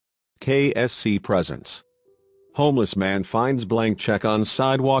KSC presents. Homeless man finds blank check on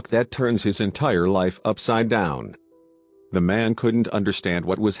sidewalk that turns his entire life upside down. The man couldn't understand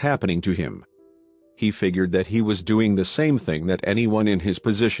what was happening to him. He figured that he was doing the same thing that anyone in his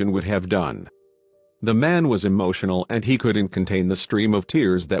position would have done. The man was emotional and he couldn't contain the stream of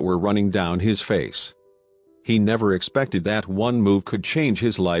tears that were running down his face. He never expected that one move could change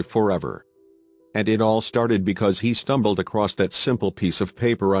his life forever. And it all started because he stumbled across that simple piece of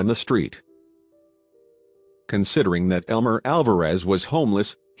paper on the street. Considering that Elmer Alvarez was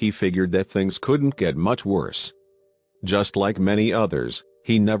homeless, he figured that things couldn't get much worse. Just like many others,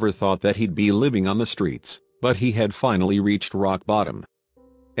 he never thought that he'd be living on the streets, but he had finally reached rock bottom.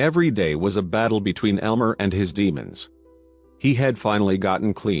 Every day was a battle between Elmer and his demons. He had finally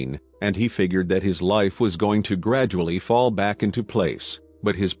gotten clean, and he figured that his life was going to gradually fall back into place,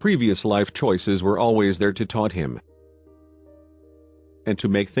 but his previous life choices were always there to taunt him. And to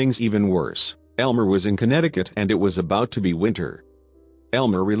make things even worse, Elmer was in Connecticut and it was about to be winter.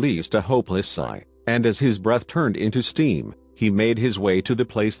 Elmer released a hopeless sigh, and as his breath turned into steam, he made his way to the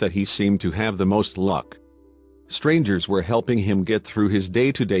place that he seemed to have the most luck. Strangers were helping him get through his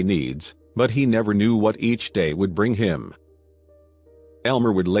day-to-day needs, but he never knew what each day would bring him.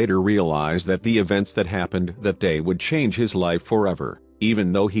 Elmer would later realize that the events that happened that day would change his life forever,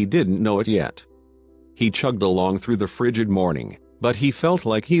 even though he didn't know it yet. He chugged along through the frigid morning, but he felt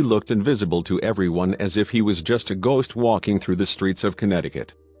like he looked invisible to everyone, as if he was just a ghost walking through the streets of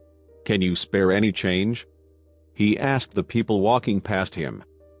Connecticut. "Can you spare any change?" he asked the people walking past him.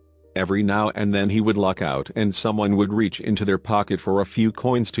 Every now and then he would luck out and someone would reach into their pocket for a few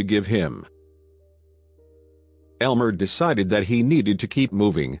coins to give him. Elmer decided that he needed to keep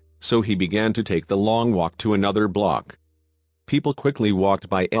moving, so he began to take the long walk to another block. People quickly walked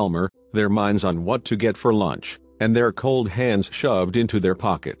by Elmer, their minds on what to get for lunch, and their cold hands shoved into their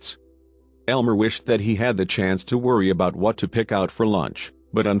pockets. Elmer wished that he had the chance to worry about what to pick out for lunch,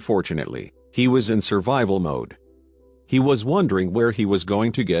 but unfortunately, he was in survival mode. He was wondering where he was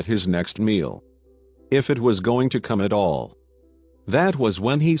going to get his next meal, if it was going to come at all. That was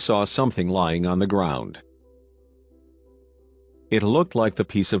when he saw something lying on the ground. It looked like the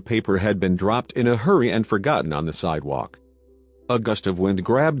piece of paper had been dropped in a hurry and forgotten on the sidewalk. A gust of wind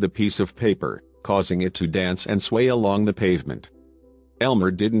grabbed the piece of paper, causing it to dance and sway along the pavement.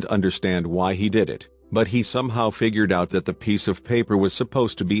 Elmer didn't understand why he did it, but he somehow figured out that the piece of paper was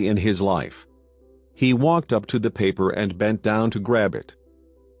supposed to be in his life. He walked up to the paper and bent down to grab it.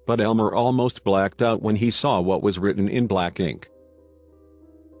 But Elmer almost blacked out when he saw what was written in black ink.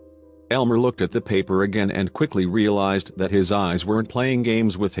 Elmer looked at the paper again and quickly realized that his eyes weren't playing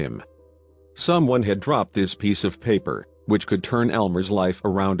games with him. Someone had dropped this piece of paper, which could turn Elmer's life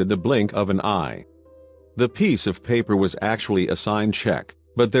around in the blink of an eye. The piece of paper was actually a signed check,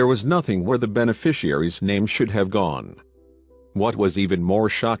 but there was nothing where the beneficiary's name should have gone. What was even more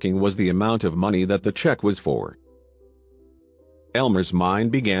shocking was the amount of money that the check was for. Elmer's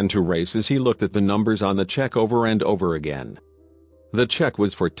mind began to race as he looked at the numbers on the check over and over again. The check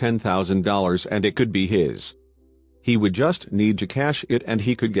was for $10,000 and it could be his. He would just need to cash it and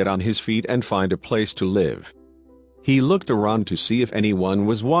he could get on his feet and find a place to live. He looked around to see if anyone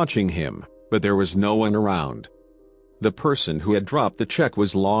was watching him, but there was no one around. The person who had dropped the check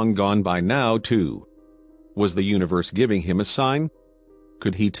was long gone by now too. Was the universe giving him a sign?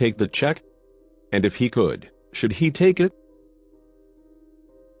 Could he take the check? And if he could, should he take it?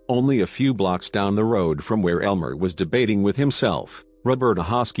 Only a few blocks down the road from where Elmer was debating with himself, Roberta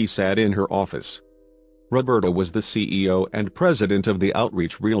Hosky sat in her office. Roberta was the CEO and president of the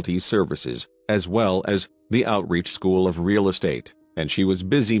Outreach Realty Services, as well as the Outreach School of Real Estate, and she was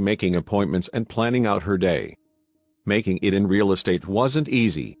busy making appointments and planning out her day. Making it in real estate wasn't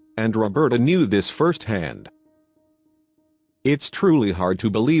easy, and Roberta knew this firsthand. It's truly hard to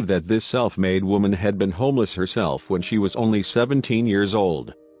believe that this self-made woman had been homeless herself when she was only 17 years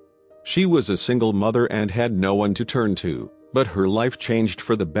old. She was a single mother and had no one to turn to, but her life changed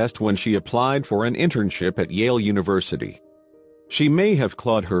for the best when she applied for an internship at Yale University. She may have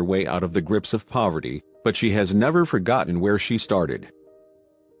clawed her way out of the grips of poverty, but she has never forgotten where she started.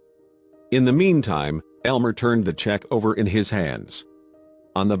 In the meantime, Elmer turned the check over in his hands.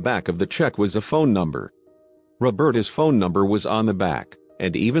 On the back of the check was a phone number. Roberta's phone number was on the back,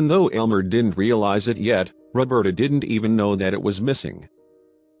 and even though Elmer didn't realize it yet, Roberta didn't even know that it was missing.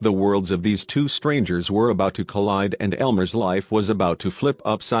 The worlds of these two strangers were about to collide and Elmer's life was about to flip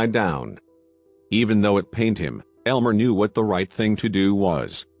upside down. Even though it pained him, Elmer knew what the right thing to do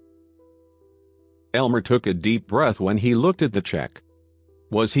was. Elmer took a deep breath when he looked at the check.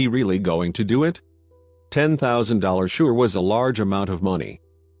 Was he really going to do it? $10,000 sure was a large amount of money.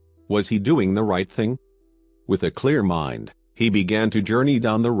 Was he doing the right thing? With a clear mind, he began to journey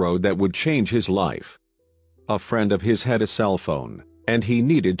down the road that would change his life. A friend of his had a cell phone, and he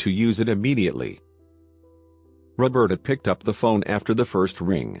needed to use it immediately. Roberta picked up the phone after the first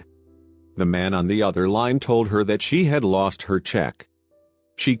ring. The man on the other line told her that she had lost her check.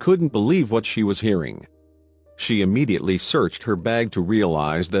 She couldn't believe what she was hearing. She immediately searched her bag to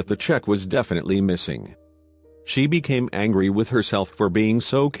realize that the check was definitely missing. She became angry with herself for being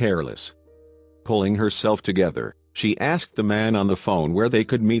so careless. Pulling herself together, she asked the man on the phone where they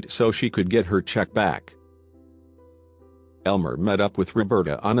could meet so she could get her check back. Elmer met up with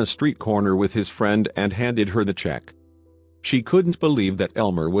Roberta on a street corner with his friend and handed her the check. She couldn't believe that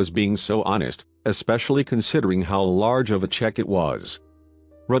Elmer was being so honest, especially considering how large of a check it was.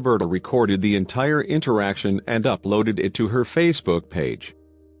 Roberta recorded the entire interaction and uploaded it to her Facebook page.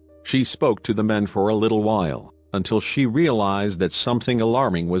 She spoke to the men for a little while, until she realized that something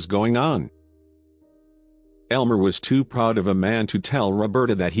alarming was going on. Elmer was too proud of a man to tell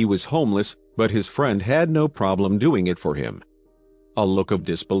Roberta that he was homeless, but his friend had no problem doing it for him. A look of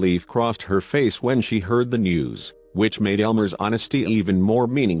disbelief crossed her face when she heard the news, which made Elmer's honesty even more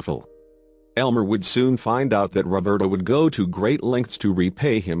meaningful. Elmer would soon find out that Roberta would go to great lengths to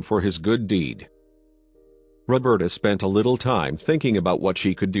repay him for his good deed. Roberta spent a little time thinking about what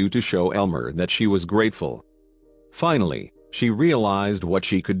she could do to show Elmer that she was grateful. Finally, she realized what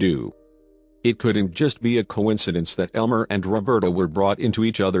she could do. It couldn't just be a coincidence that Elmer and Roberta were brought into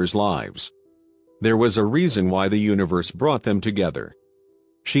each other's lives. There was a reason why the universe brought them together.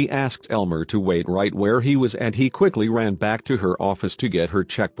 She asked Elmer to wait right where he was and he quickly ran back to her office to get her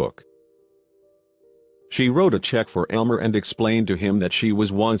checkbook. She wrote a check for Elmer and explained to him that she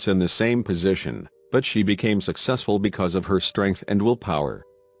was once in the same position, but she became successful because of her strength and willpower.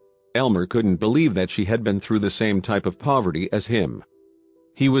 Elmer couldn't believe that she had been through the same type of poverty as him.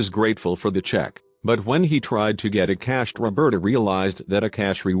 He was grateful for the check, but when he tried to get it cashed, Roberta realized that a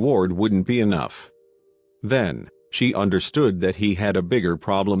cash reward wouldn't be enough. Then, she understood that he had a bigger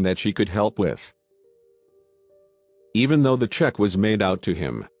problem that she could help with. Even though the check was made out to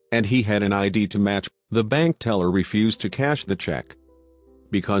him, and he had an ID to match, the bank teller refused to cash the check.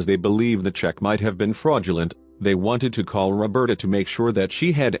 Because they believed the check might have been fraudulent, they wanted to call Roberta to make sure that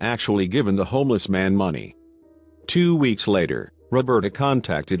she had actually given the homeless man money. 2 weeks later, Roberta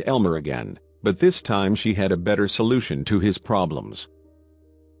contacted Elmer again, but this time she had a better solution to his problems.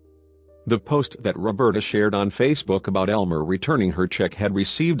 The post that Roberta shared on Facebook about Elmer returning her check had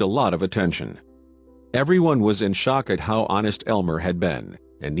received a lot of attention. Everyone was in shock at how honest Elmer had been,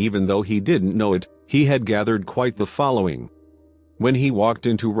 and even though he didn't know it, he had gathered quite the following. When he walked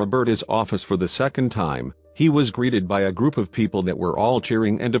into Roberta's office for the second time, he was greeted by a group of people that were all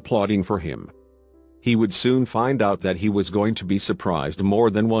cheering and applauding for him. He would soon find out that he was going to be surprised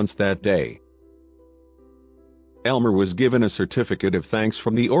more than once that day. Elmer was given a certificate of thanks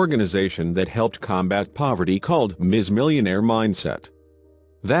from the organization that helped combat poverty called Ms. Millionaire Mindset.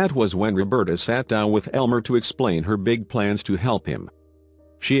 That was when Roberta sat down with Elmer to explain her big plans to help him.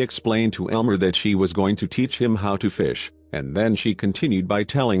 She explained to Elmer that she was going to teach him how to fish, and then she continued by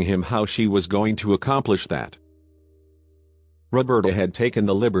telling him how she was going to accomplish that. Roberta had taken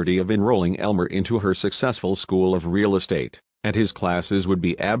the liberty of enrolling Elmer into her successful school of real estate, and his classes would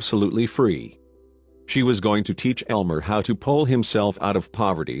be absolutely free. She was going to teach Elmer how to pull himself out of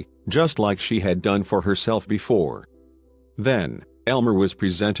poverty, just like she had done for herself before. Then, Elmer was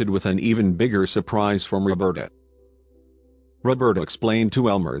presented with an even bigger surprise from Roberta. Roberta explained to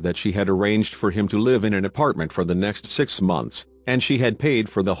Elmer that she had arranged for him to live in an apartment for the next 6 months, and she had paid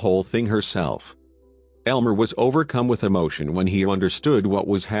for the whole thing herself. Elmer was overcome with emotion when he understood what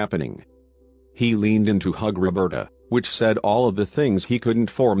was happening. He leaned in to hug Roberta, which said all of the things he couldn't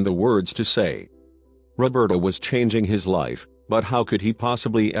form the words to say. Roberta was changing his life, but how could he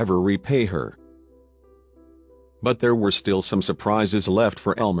possibly ever repay her? But there were still some surprises left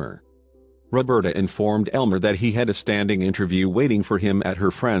for Elmer. Roberta informed Elmer that he had a standing interview waiting for him at her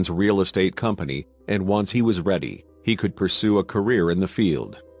friend's real estate company, and once he was ready, he could pursue a career in the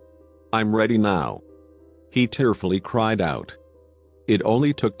field. "I'm ready now," he tearfully cried out. It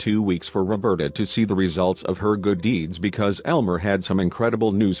only took 2 weeks for Roberta to see the results of her good deeds because Elmer had some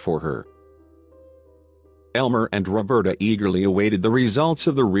incredible news for her. Elmer and Roberta eagerly awaited the results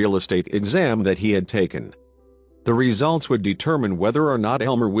of the real estate exam that he had taken. The results would determine whether or not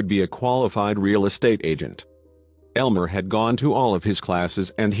Elmer would be a qualified real estate agent. Elmer had gone to all of his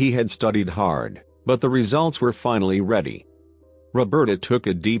classes and he had studied hard, but the results were finally ready. Roberta took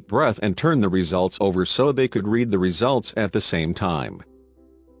a deep breath and turned the results over so they could read the results at the same time.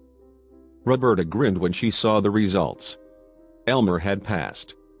 Roberta grinned when she saw the results. Elmer had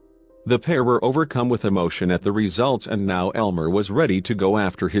passed. The pair were overcome with emotion at the results, and now Elmer was ready to go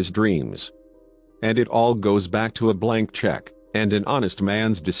after his dreams. And it all goes back to a blank check, and an honest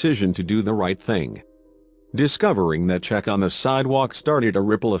man's decision to do the right thing. Discovering that check on the sidewalk started a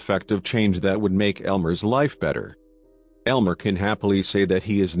ripple effect of change that would make Elmer's life better. Elmer can happily say that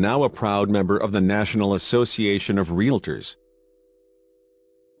he is now a proud member of the National Association of Realtors.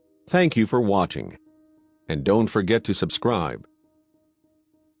 Thank you for watching. And don't forget to subscribe.